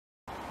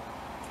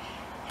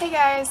Hey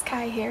guys,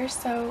 Kai here.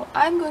 So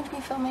I'm going to be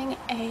filming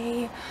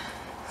a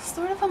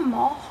sort of a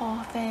mall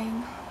haul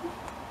thing.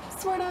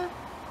 Sort of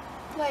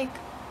like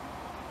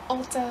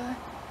Ulta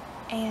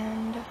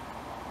and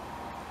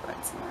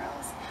went somewhere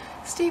else.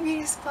 Stay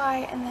Beauty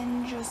Supply and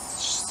then just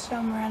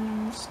some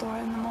random store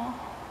in the mall.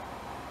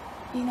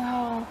 You know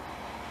how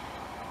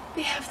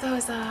they have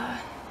those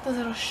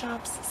little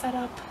shops set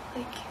up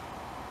like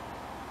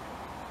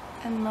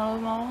in the middle of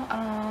the mall? I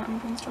don't know, in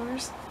between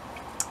stores.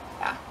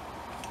 Yeah.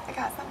 I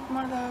got some from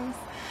one of those.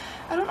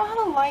 I don't know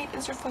how the light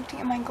is reflecting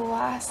in my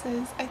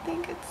glasses. I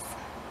think it's...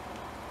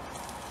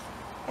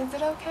 Is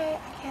it okay?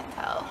 I can't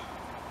tell.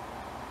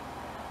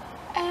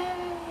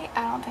 Hey,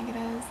 I don't think it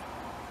is.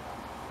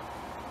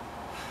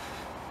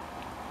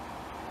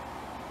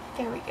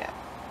 There we go.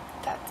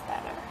 That's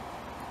better.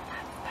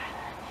 That's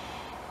better.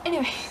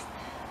 Anyways,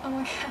 oh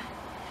my god.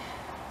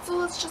 So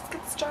let's just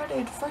get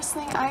started. First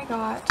thing I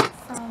got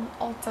from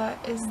Ulta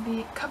is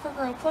the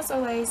CoverGirl Plus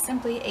Olay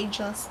Simply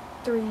Ageless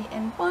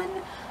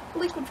 3-in-1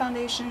 liquid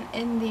foundation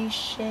in the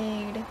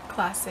shade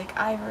Classic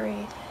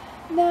Ivory.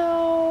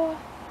 Now,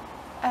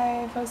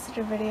 I posted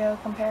a video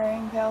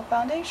comparing pale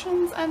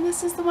foundations, and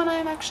this is the one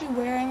I'm actually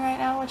wearing right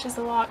now, which is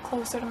a lot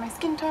closer to my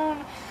skin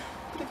tone.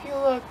 But if you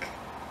look,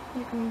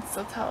 you can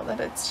still tell that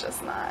it's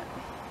just not.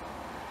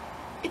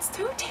 It's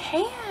too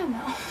tan!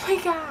 Oh my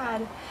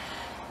god!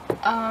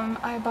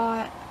 I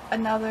bought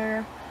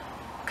another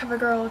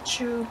CoverGirl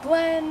True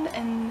Blend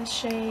in the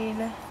shade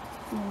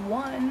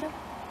 1.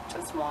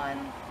 Just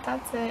one.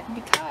 That's it,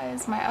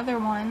 because my other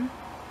one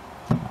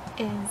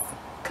is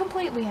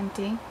completely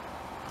empty.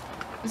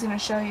 I was going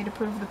to show you to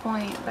prove the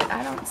point, but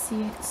I don't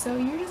see it, so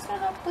you're just going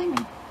to have to blame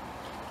me.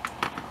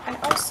 I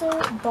also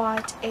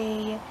bought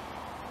a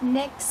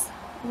NYX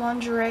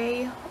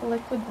Lingerie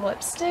Liquid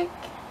Lipstick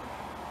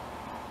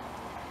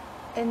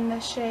in the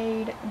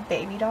shade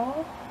Baby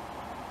Doll.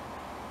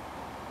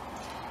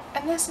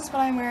 And this is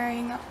what I'm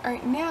wearing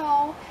right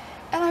now,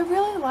 and I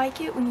really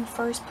like it when you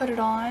first put it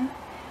on,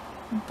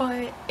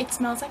 but it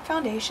smells like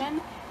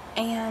foundation,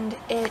 and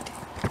it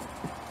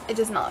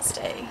does not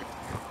stay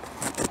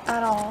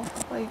at all.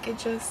 Like, it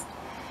just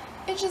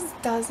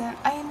doesn't.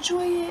 I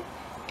enjoy it.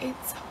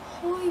 It's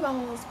holy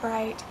balls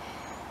bright,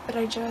 but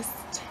I don't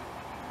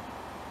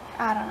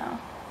know.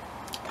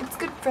 It's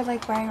good for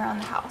like wearing around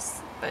the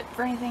house, but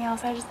for anything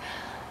else,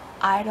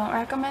 I don't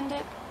recommend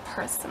it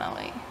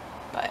personally.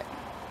 But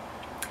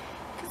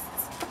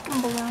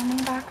balloon in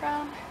the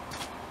background.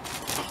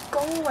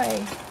 Go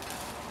away.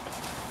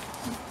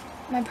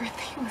 My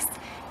birthday was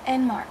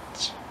in March.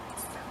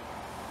 So.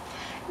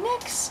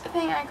 Next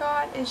thing I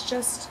got is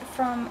just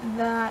from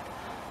that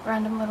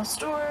random little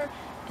store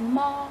in the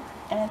mall,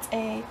 and it's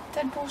a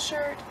Deadpool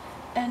shirt,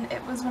 and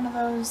it was one of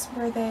those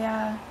where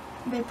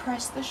they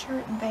press the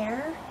shirt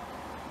there,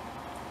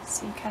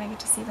 so you kind of get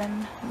to see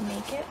them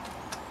make it,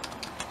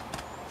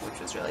 which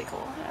was really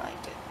cool, and I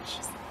liked it.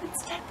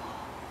 It's Deadpool.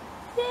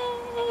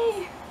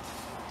 Yay!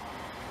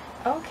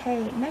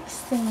 Okay, next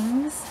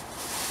things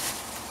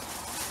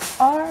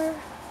are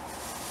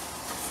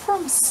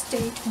from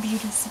State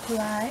Beauty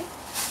Supply.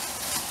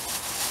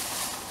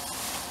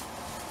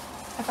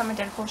 I thought my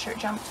Deadpool shirt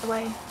jumped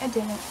away. It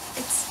didn't.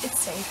 It's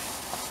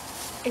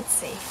safe. It's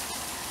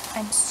safe.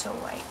 I'm so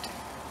white.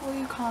 Will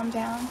you calm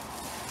down?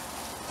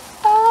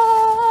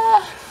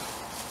 Ah!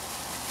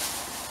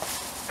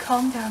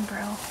 Calm down,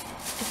 bro.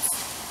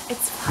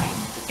 It's fine.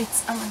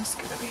 I'm gonna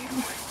scoot over here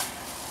more.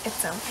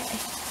 It's okay.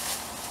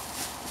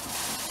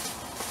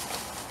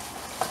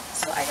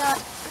 So I got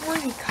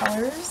 3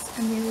 colors,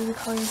 and these are the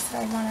colors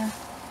that I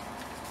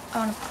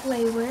wanna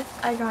play with.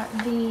 I got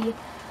the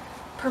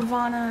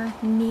Pravana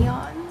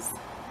Neons.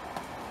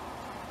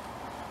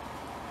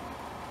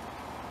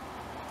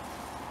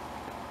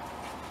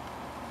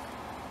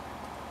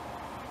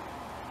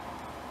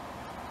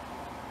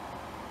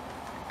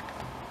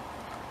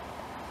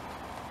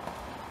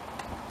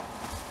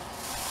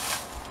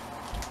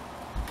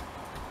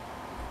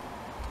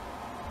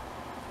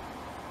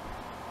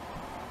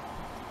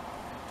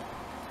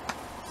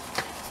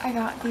 I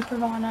got the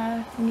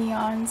Pravana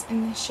Neons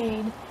in the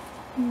shade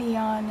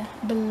Neon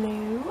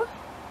Blue.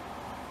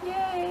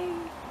 Yay!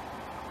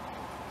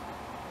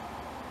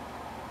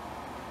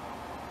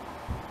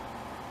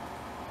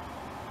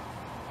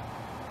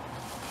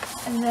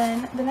 And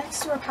then the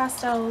next 2 are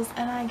pastels,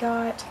 and I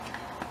got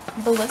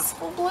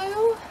Blissful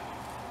Blue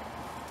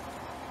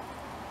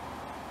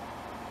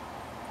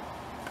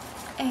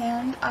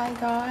and I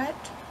got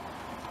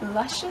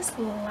Luscious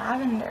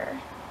Lavender.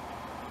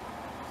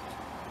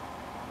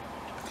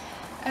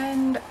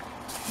 And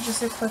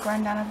just a quick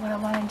rundown of what I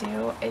want to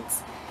do.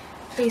 It's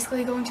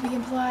basically going to be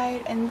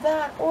applied in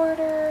that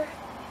order: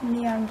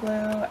 Neon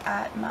Blue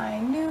at my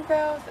new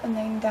growth, and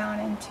then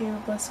down into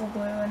Blissful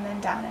Blue, and then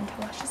down into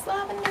Luscious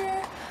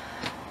Lavender,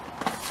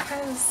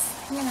 because,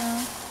 you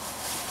know.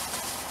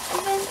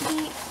 And then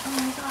oh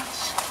my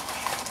gosh,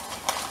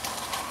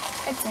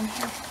 it's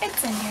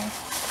in here.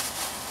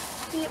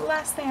 The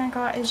last thing I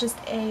got is just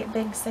a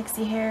big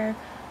sexy hair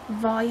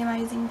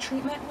volumizing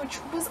treatment, which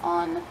was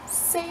on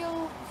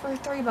sale for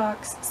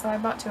 $3, so I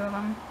bought 2 of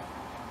them.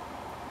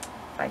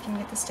 If I can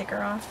get the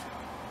sticker off.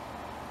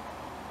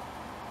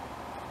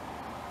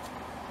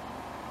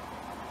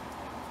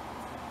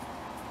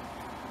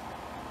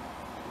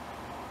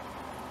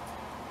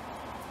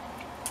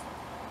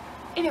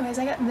 Anyways,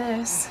 I got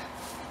this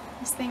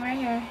thing right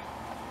here.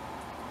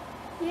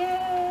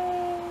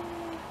 Yay!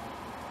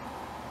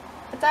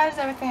 But that is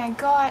everything I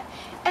got,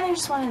 and I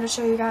just wanted to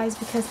show you guys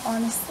because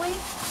honestly,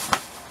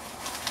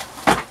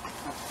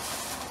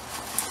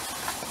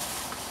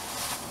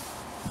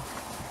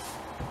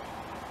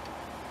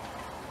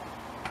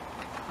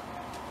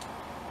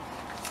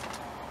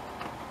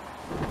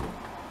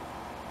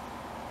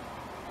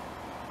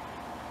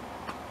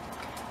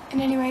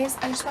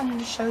 I just wanted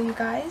to show you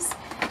guys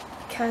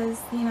because,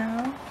 you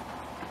know,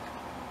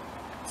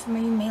 some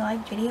of you may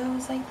like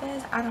videos like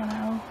this. I don't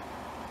know.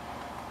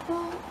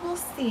 We'll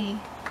see.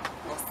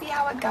 We'll see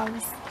how it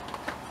goes.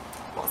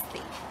 We'll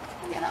see.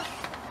 You know?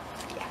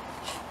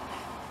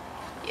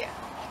 Yeah.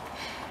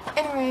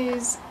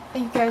 Anyways,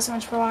 thank you guys so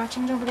much for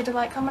watching. Don't forget to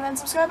like, comment, and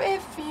subscribe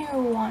if you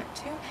want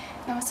to.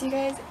 And I'll see you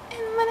guys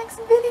in my next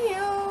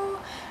video.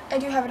 I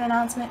do have an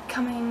announcement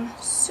coming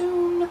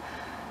soon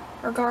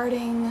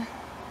regarding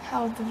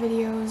how the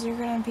videos are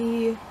going to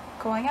be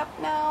going up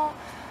now.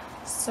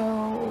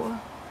 So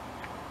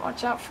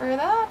watch out for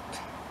that.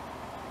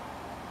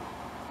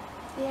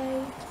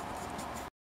 Yay.